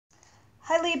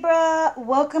Hi Libra,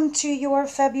 welcome to your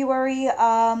February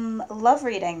love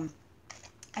reading.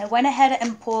 I went ahead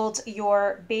and pulled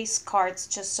your base cards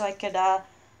just so I could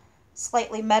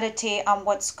slightly meditate on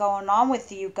what's going on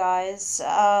with you guys.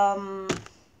 Yeah,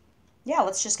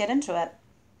 let's just get into it.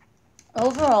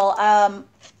 Overall,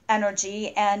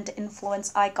 energy and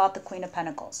influence, I got the Queen of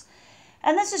Pentacles.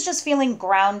 And this is just feeling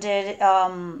grounded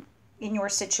in your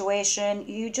situation.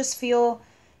 You just feel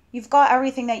you've got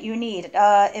everything that you need.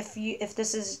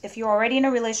 If you're already in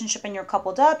a relationship and you're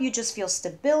coupled up, you just feel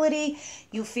stability.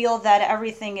 You feel that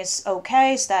everything is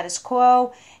okay, status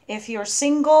quo. If you're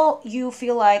single, you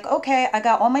feel like, okay, I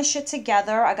got all my shit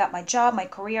together. I got my job, my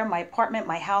career, my apartment,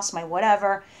 my house, my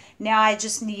whatever. Now I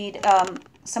just need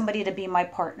somebody to be my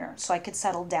partner so I could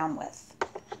settle down with.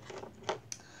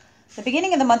 The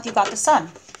beginning of the month, you got the Sun.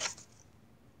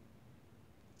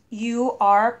 You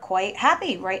are quite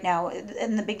happy right now.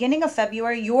 In the beginning of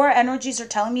February, your energies are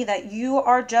telling me that you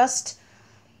are just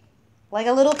like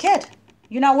a little kid.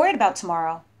 You're not worried about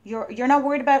tomorrow. You're not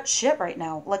worried about shit right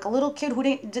now. Like a little kid who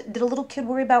did a little kid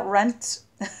worry about rent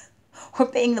or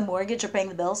paying the mortgage or paying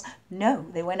the bills? No,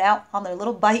 they went out on their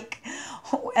little bike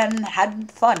and had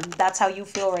fun. That's how you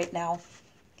feel right now.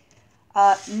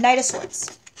 Knight of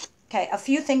Swords. Okay, a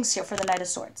few things here for the Knight of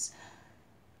Swords.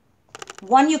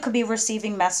 One, you could be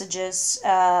receiving messages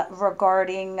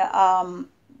regarding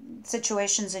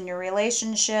situations in your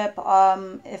relationship.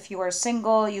 If you are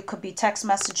single, you could be text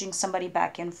messaging somebody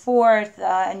back and forth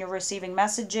and you're receiving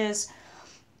messages.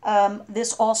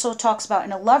 This also talks about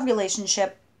in a love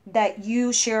relationship that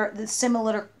you share the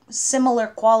similar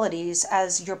qualities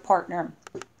as your partner.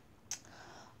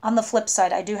 On the flip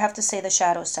side, I do have to say the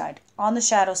shadow side. On the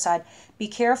shadow side, be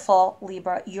careful,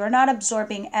 Libra. You're not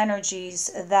absorbing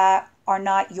energies that are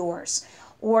not yours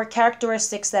or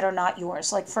characteristics that are not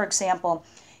yours. Like, for example,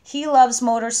 he loves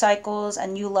motorcycles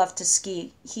and you love to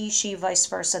ski. He, she, vice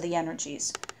versa, the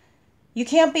energies. You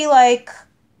can't be like,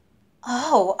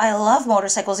 oh, I love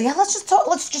motorcycles. Yeah,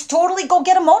 let's just totally go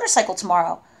get a motorcycle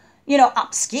tomorrow.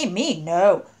 Ski me.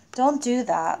 No, don't do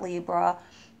that, Libra.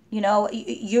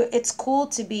 It's cool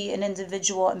to be an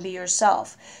individual and be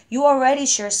yourself. You already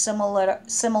share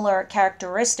similar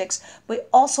characteristics, but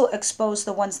also expose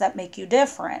the ones that make you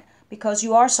different because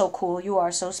you are so cool, you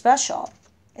are so special.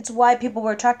 It's why people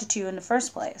were attracted to you in the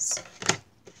first place.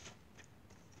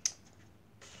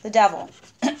 The Devil.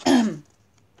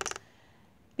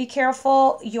 Be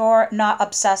careful you're not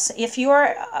obsessed. If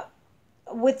you're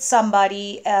with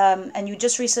somebody and you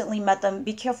just recently met them,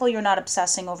 be careful you're not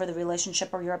obsessing over the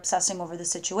relationship or you're obsessing over the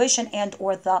situation and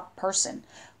or the person.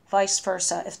 Vice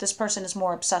versa. If this person is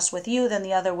more obsessed with you than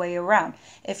the other way around.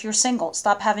 If you're single,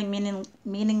 stop having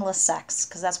meaningless sex,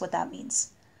 because that's what that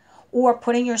means. Or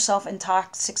putting yourself in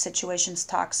toxic situations,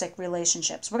 toxic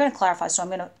relationships. We're going to clarify, so I'm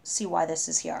going to see why this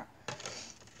is here.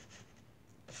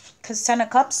 Because 10 of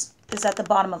Cups is at the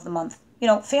bottom of the month.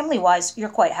 Family-wise, you're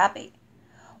quite happy.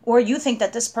 Or you think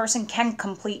that this person can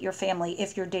complete your family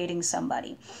if you're dating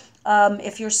somebody.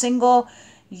 If you're single,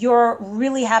 you're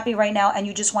really happy right now and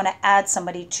you just want to add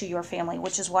somebody to your family,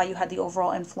 which is why you had the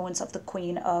overall influence of the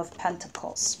Queen of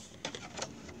Pentacles.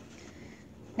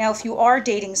 Now, if you are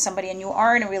dating somebody and you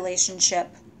are in a relationship,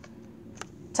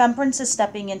 Temperance is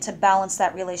stepping in to balance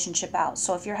that relationship out.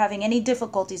 So if you're having any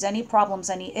difficulties, any problems,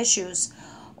 any issues,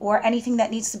 or anything that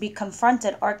needs to be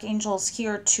confronted, Archangel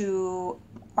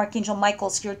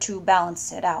Michael's here to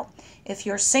balance it out. If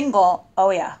you're single, oh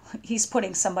yeah, he's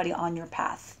putting somebody on your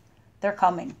path. They're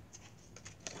coming.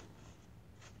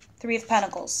 Three of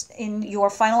Pentacles in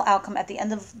your final outcome at the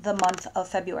end of the month of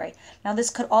February. Now, this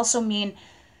could also mean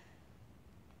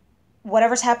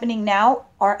whatever's happening now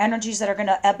are energies that are going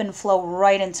to ebb and flow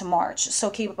right into March.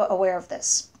 So keep aware of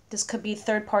this. This could be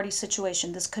third-party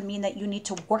situation. This could mean that you need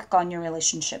to work on your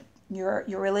relationship. Your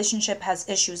relationship has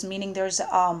issues, meaning there's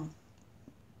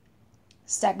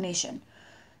stagnation.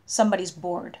 Somebody's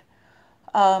bored.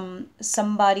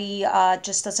 Somebody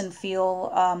just doesn't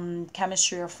feel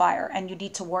chemistry or fire, and you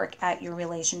need to work at your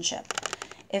relationship.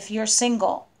 If you're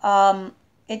single,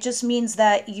 it just means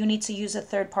that you need to use a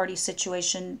third-party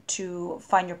situation to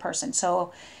find your person.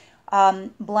 So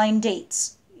blind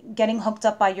dates, getting hooked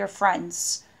up by your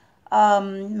friends,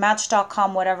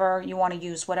 Match.com, whatever you want to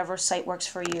use, whatever site works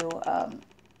for you,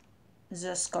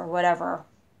 Zisk or whatever.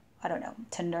 I don't know,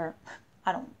 Tinder.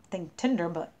 I don't think Tinder,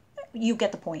 but you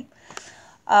get the point.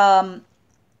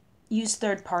 Use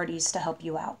third parties to help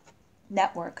you out.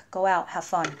 Network, go out, have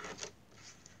fun.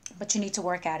 But you need to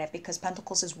work at it because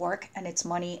Pentacles is work and it's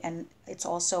money and it's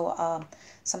also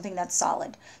something that's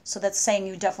solid. So that's saying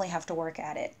you definitely have to work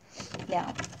at it.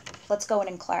 Now, let's go in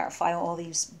and clarify all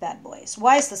these bad boys.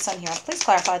 Why is the sun here? Please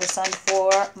clarify the sun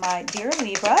for my dear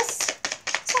Libras.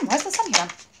 Sun, why is the sun here?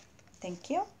 Thank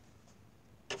you.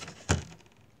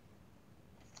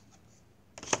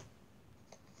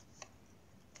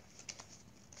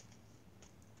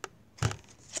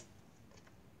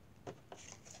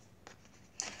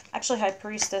 Actually, High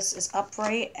Priestess is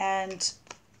upright and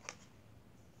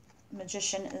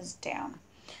Magician is down.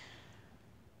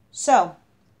 So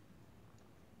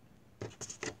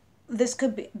this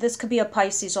could be a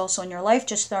Pisces also in your life.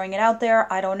 Just throwing it out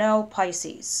there. I don't know.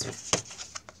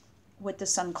 Pisces with the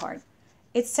Sun card.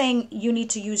 It's saying you need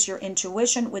to use your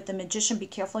intuition. With the Magician, be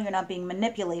careful you're not being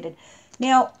manipulated.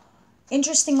 Now,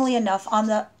 interestingly enough, on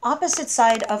the opposite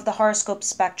side of the horoscope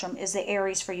spectrum is the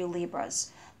Aries for you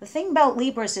Libras. The thing about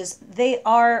Libras is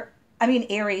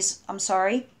Aries, I'm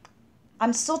sorry.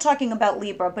 I'm still talking about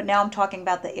Libra, but now I'm talking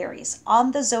about the Aries.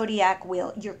 On the zodiac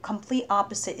wheel, your complete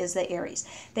opposite is the Aries.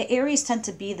 The Aries tend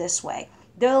to be this way.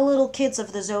 They're the little kids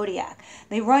of the zodiac.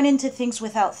 They run into things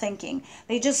without thinking.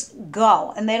 They just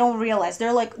go and they don't realize.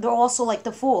 They're also like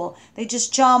the Fool. They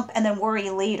just jump and then worry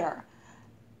later.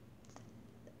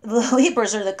 The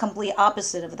Libras are the complete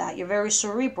opposite of that. You're very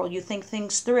cerebral. You think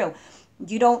things through.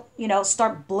 You don't,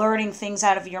 start blurting things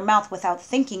out of your mouth without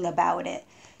thinking about it.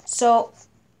 So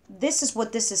this is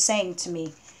what this is saying to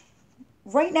me.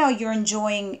 Right now, you're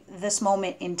enjoying this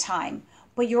moment in time,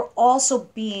 but you're also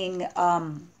being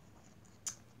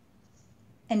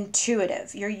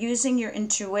intuitive. You're using your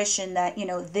intuition that,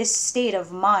 this state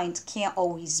of mind can't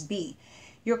always be.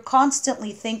 You're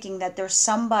constantly thinking that there's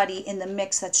somebody in the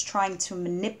mix that's trying to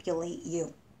manipulate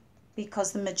you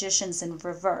because the Magician's in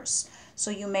reverse.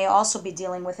 So you may also be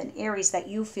dealing with an Aries that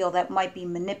you feel that might be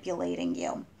manipulating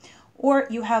you. Or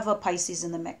you have a Pisces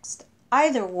in the mix.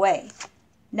 Either way.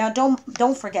 Now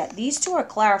don't forget, these two are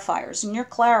clarifiers and you're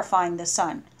clarifying the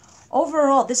Sun.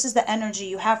 Overall, this is the energy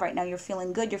you have right now. You're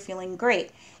feeling good, you're feeling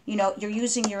great. You're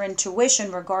using your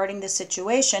intuition regarding the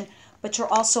situation, but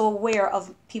you're also aware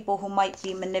of people who might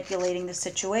be manipulating the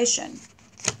situation.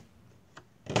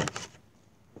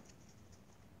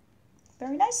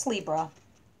 Very nice, Libra.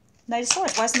 Knight of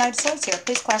Swords. Why is the Knight of Swords here?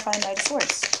 Please clarify the Knight of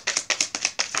Swords.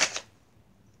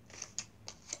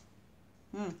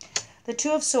 The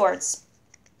Two of Swords.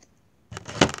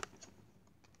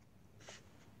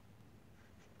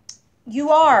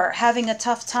 You are having a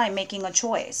tough time making a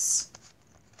choice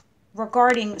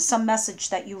regarding some message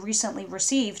that you recently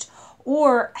received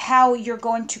or how you're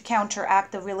going to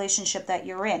counteract the relationship that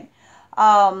you're in.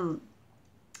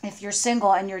 If you're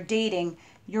single and you're dating,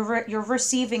 you're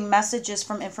receiving messages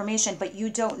from information, but you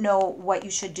don't know what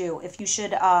you should do. If you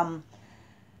should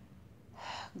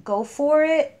go for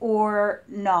it or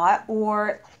not,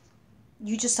 or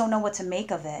you just don't know what to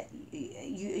make of it.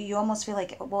 You almost feel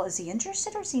like, well, is he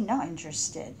interested or is he not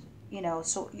interested?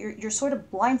 So you're sort of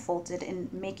blindfolded in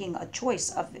making a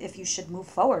choice of if you should move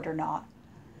forward or not.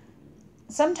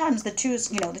 Sometimes the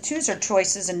twos are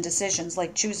choices and decisions,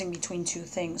 like choosing between two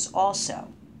things also.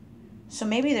 So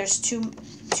maybe there's two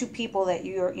people that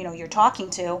you're talking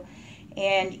to,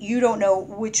 and you don't know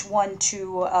which one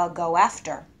to go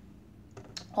after.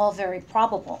 All very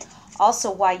probable. Also,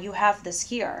 why you have this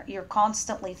here, you're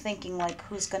constantly thinking like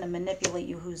who's going to manipulate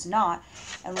you, who's not,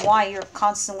 and why you're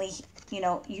constantly,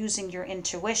 using your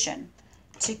intuition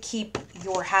to keep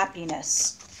your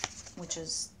happiness, which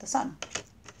is the Sun.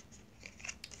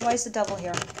 Why is the Devil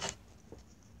here?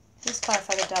 Please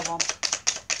clarify the Devil.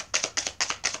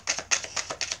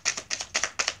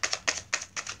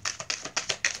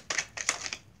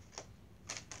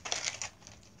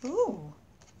 Ooh.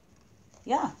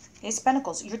 Yeah, Ace of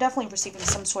Pentacles. You're definitely receiving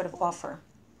some sort of offer.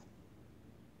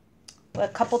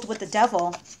 But coupled with the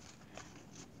Devil,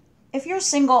 if you're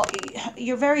single,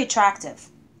 you're very attractive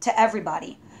to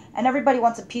everybody. And everybody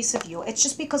wants a piece of you. It's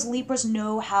just because Libras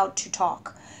know how to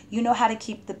talk. You know how to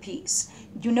keep the peace.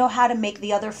 You know how to make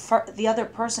the other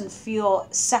person feel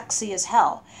sexy as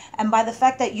hell. And by the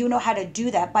fact that you know how to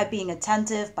do that, by being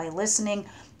attentive, by listening,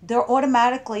 they're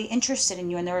automatically interested in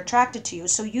you and they're attracted to you.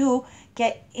 So you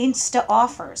get insta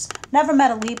offers. Never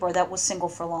met a Libra that was single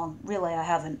for long. Really, I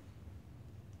haven't.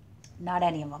 Not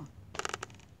any of them.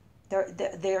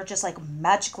 They're just like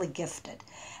magically gifted.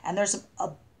 And there's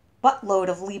a buttload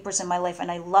of Libras in my life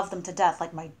and I love them to death.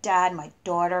 Like my dad, my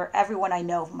daughter, everyone I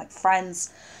know, my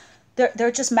friends.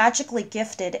 They're just magically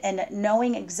gifted and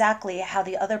knowing exactly how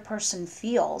the other person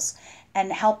feels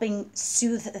and helping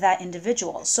soothe that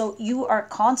individual. So you are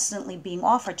constantly being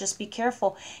offered. Just be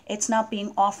careful. It's not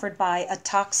being offered by a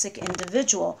toxic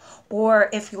individual. Or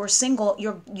if you're single,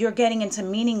 you're getting into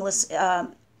meaningless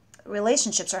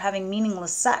relationships or having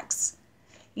meaningless sex.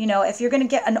 You know, if you're going to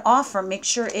get an offer, make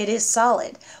sure it is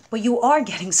solid. But you are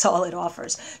getting solid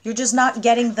offers. You're just not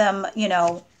getting them, you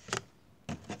know,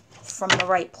 from the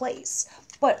right place.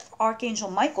 But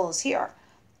Archangel Michael is here.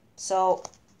 So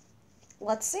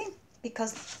let's see.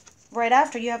 Because right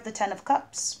after you have the Ten of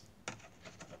Cups.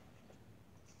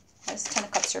 Why is Ten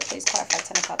of Cups here? Please clarify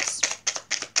Ten of Cups.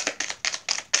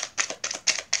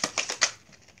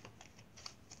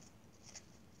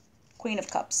 Queen of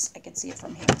Cups. I can see it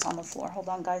from here. It's on the floor. Hold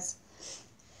on, guys.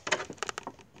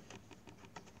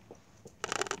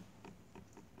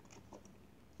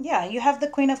 Yeah, you have the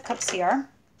Queen of Cups here,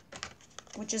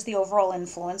 which is the overall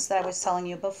influence that I was telling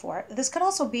you before. This could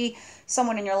also be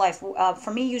someone in your life.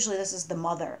 For me, usually this is the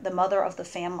mother of the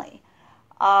family.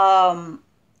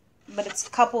 But it's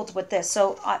coupled with this.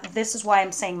 So this is why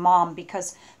I'm saying mom,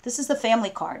 because this is the family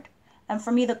card. And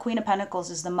for me, the Queen of Pentacles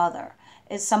is the mother,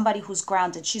 is somebody who's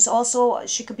grounded. She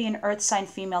could be an earth sign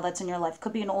female that's in your life.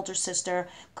 Could be an older sister,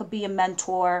 could be a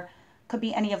mentor, could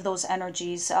be any of those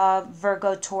energies.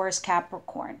 Virgo, Taurus,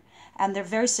 Capricorn. And they're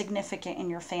very significant in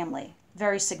your family.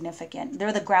 Very significant.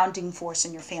 They're the grounding force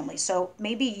in your family. So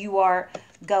maybe you are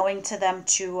going to them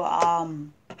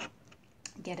to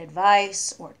get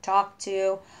advice or talk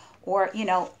to, or, you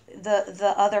know,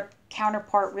 the other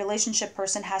counterpart relationship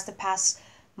person has to pass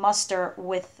muster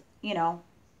with, you know,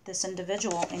 this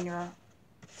individual in your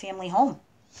family home.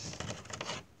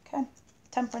 Okay.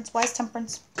 Temperance. Why is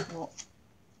Temperance? Well,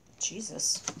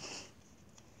 Jesus.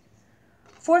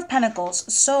 Four of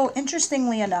Pentacles. So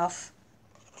interestingly enough,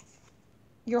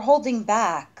 you're holding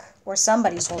back, or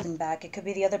somebody's holding back. It could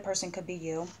be the other person, could be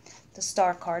you. The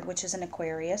Star card, which is an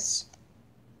Aquarius.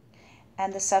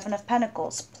 And the Seven of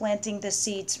Pentacles, planting the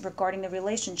seeds regarding the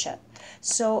relationship.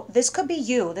 So this could be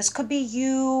you. This could be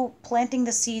you planting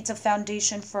the seeds of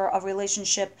foundation for a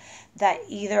relationship that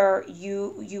either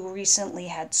you recently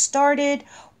had started,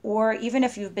 or even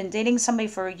if you've been dating somebody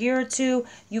for a year or two,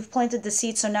 you've planted the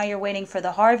seeds, so now you're waiting for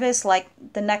the harvest, like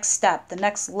the next step, the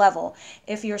next level.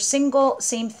 If you're single,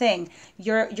 same thing.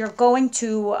 You're going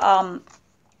to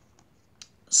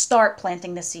start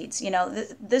planting the seeds. You know,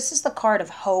 this is the card of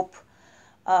hope,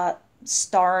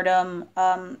 stardom,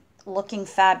 looking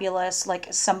fabulous,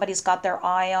 like somebody's got their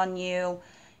eye on you,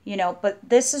 you know. But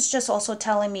this is just also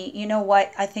telling me, you know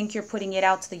what, I think you're putting it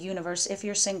out to the universe. If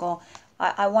you're single,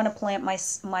 I want to plant my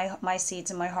seeds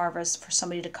and my harvest for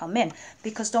somebody to come in,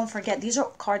 because don't forget, these are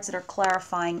cards that are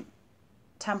clarifying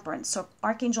Temperance. So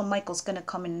Archangel Michael's going to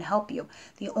come in and help you.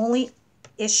 The only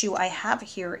issue I have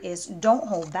here is don't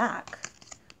hold back,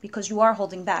 because you are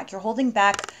holding back. You're holding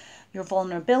back your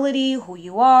vulnerability, who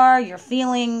you are, your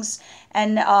feelings,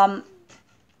 and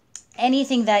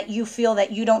anything that you feel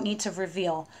that you don't need to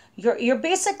reveal. You're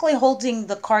basically holding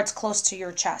the cards close to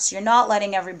your chest. You're not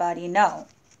letting everybody know,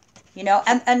 you know,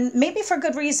 and maybe for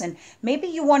good reason. Maybe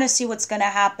you want to see what's going to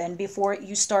happen before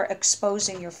you start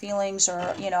exposing your feelings,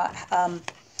 or, you know,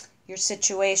 your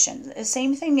situation. The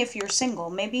same thing if you're single.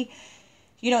 Maybe,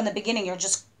 you know, in the beginning you're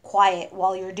just quiet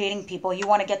while you're dating people. You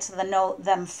want to get to know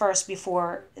them first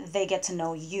before they get to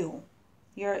know you.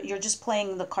 You're just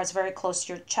playing the cards very close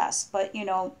to your chest. But, you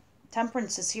know,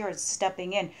 Temperance is here, is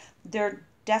stepping in. They're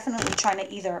definitely trying to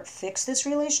either fix this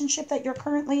relationship that you're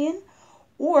currently in,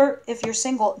 or if you're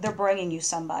single, they're bringing you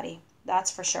somebody. That's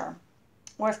for sure.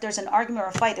 Or if there's an argument or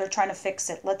a fight, they're trying to fix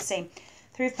it. Let's see.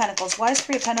 Three of Pentacles. Why is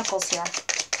Three of Pentacles here?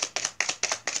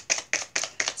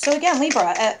 So again,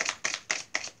 Libra,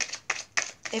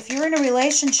 if you're in a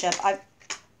relationship,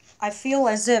 I feel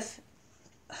as if,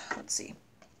 let's see.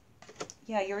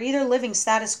 Yeah, you're either living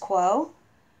status quo,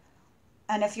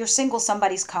 and if you're single,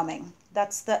 somebody's coming.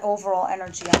 That's the overall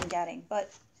energy I'm getting.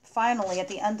 But finally, at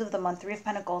the end of the month, Three of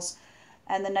Pentacles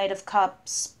and the Knight of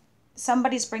Cups,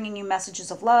 somebody's bringing you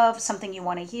messages of love, something you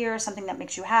want to hear, something that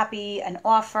makes you happy, an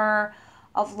offer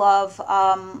of love,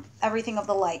 everything of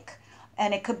the like.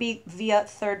 And it could be via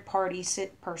third-party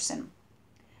person.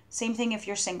 Same thing if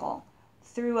you're single.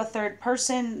 Through a third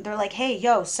person, they're like, hey,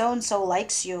 yo, so-and-so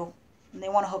likes you, and they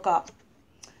want to hook up.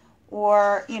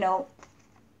 Or, you know,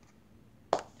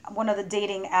 one of the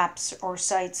dating apps or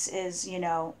sites is, you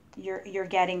know, you're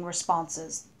getting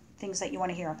responses, things that you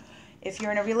want to hear. If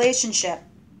you're in a relationship,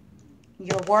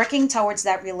 you're working towards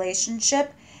that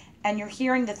relationship, and you're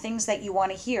hearing the things that you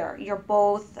want to hear. You're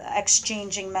both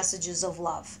exchanging messages of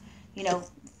love, you know,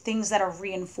 things that are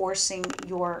reinforcing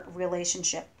your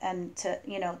relationship and to,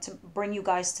 you know, to bring you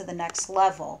guys to the next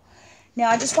level. Now,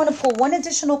 I just want to pull one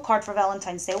additional card for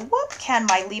Valentine's Day. What can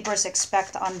my Libras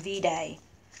expect on V-Day?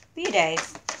 V-Day,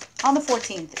 on the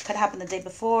 14th. It could happen the day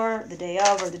before, the day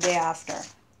of, or the day after.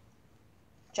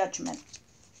 Judgment.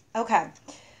 Okay.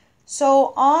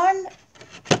 So on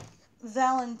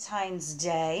Valentine's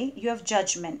Day, you have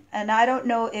Judgment. And I don't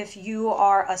know if you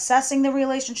are assessing the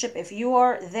relationship, if you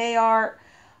are, they are.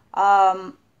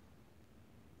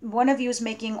 One of you is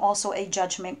making also a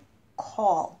judgment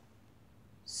call.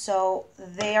 So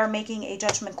they are making a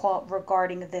judgment call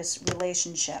regarding this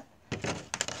relationship.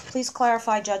 Please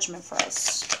clarify Judgment for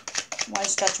us. Why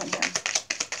is Judgment here?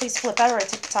 Please flip out or I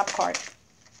take the top card.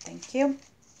 Thank you.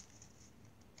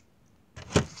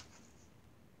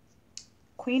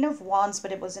 Queen of Wands,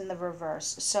 but it was in the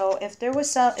reverse. So if there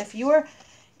was some, if you were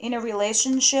in a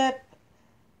relationship,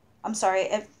 I'm sorry,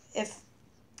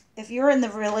 if you're in the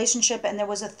relationship and there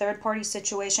was a third party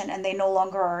situation and they no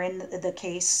longer are in the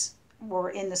case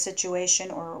or in the situation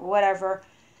or whatever,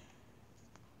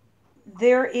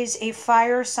 there is a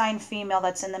fire sign female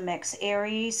that's in the mix.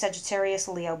 Aries, Sagittarius,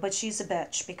 Leo, but she's a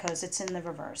bitch because it's in the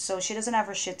reverse. So she doesn't have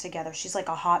her shit together. She's like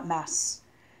a hot mess.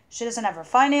 She doesn't have her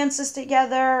finances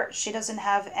together. She doesn't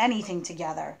have anything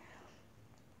together.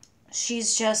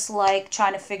 She's just like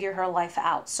trying to figure her life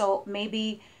out. So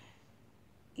maybe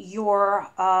your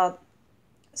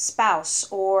spouse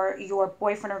or your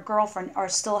boyfriend or girlfriend are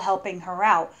still helping her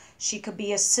out. She could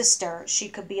be a sister. She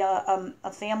could be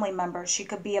a family member. She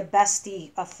could be a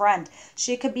bestie, a friend.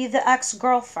 She could be the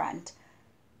ex-girlfriend.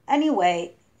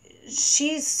 Anyway,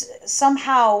 she's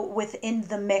somehow within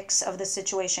the mix of the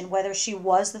situation, whether she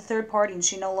was the third party and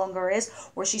she no longer is,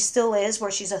 or she still is,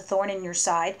 where she's a thorn in your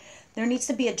side. There needs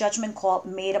to be a judgment call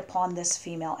made upon this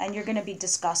female, and you're going to be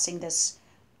discussing this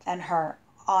and her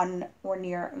on or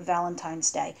near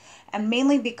Valentine's Day. And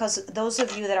mainly because those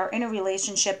of you that are in a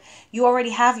relationship, you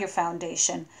already have your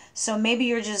foundation. So maybe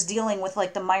you're just dealing with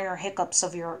like the minor hiccups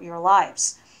of your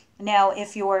lives. Now,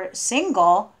 if you're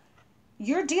single,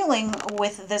 you're dealing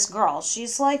with this girl.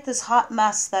 She's like this hot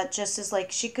mess that just is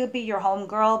like, she could be your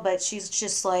homegirl, but she's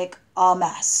just like a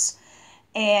mess.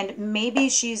 And maybe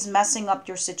she's messing up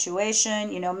your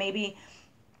situation. You know, maybe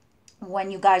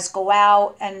when you guys go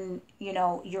out and, you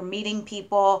know, you're meeting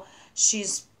people,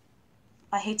 she's,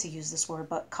 I hate to use this word,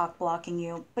 but cock blocking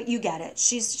you, but you get it.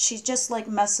 She's just like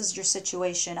messes your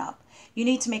situation up. You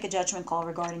need to make a judgment call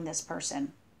regarding this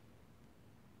person.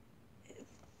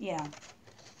 Yeah.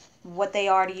 What they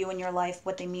are to you in your life,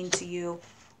 what they mean to you.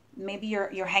 Maybe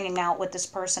you're hanging out with this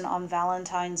person on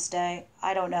Valentine's Day.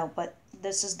 I don't know, but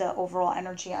this is the overall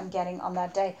energy I'm getting on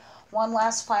that day. One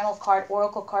last final card,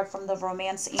 oracle card from the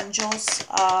Romance Angels.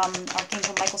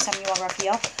 Archangel Michael, Samuel,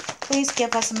 Raphael. Please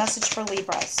give us a message for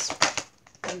Libras.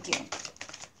 Thank you.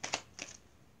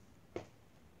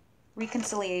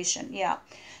 Reconciliation, yeah.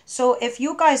 So if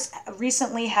you guys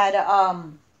recently had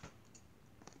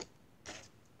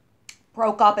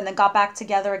broke up and then got back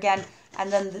together again, and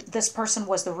then this person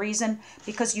was the reason,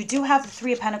 because you do have the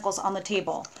Three of Pentacles on the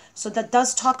table. So that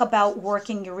does talk about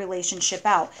working your relationship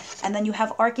out. And then you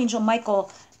have Archangel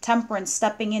Michael, Temperance,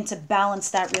 stepping in to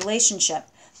balance that relationship.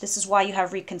 This is why you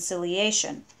have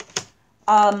reconciliation.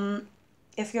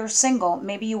 If you're single,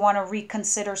 maybe you want to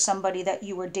reconsider somebody that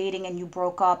you were dating and you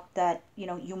broke up, that, you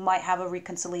know, you might have a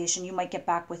reconciliation. You might get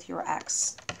back with your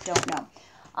ex. Don't know.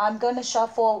 I'm going to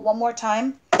shuffle one more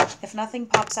time. If nothing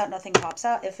pops out, nothing pops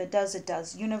out. If it does, it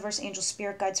does. Universe, angel,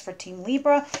 spirit guides for Team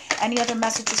Libra. Any other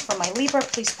messages for my Libra,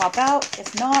 please pop out.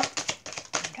 If not,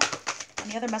 okay.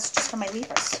 Any other messages for my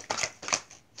Libras?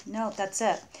 No, that's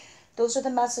it. Those are the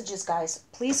messages, guys.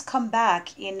 Please come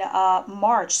back in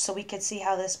March so we can see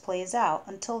how this plays out.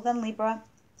 Until then, Libra,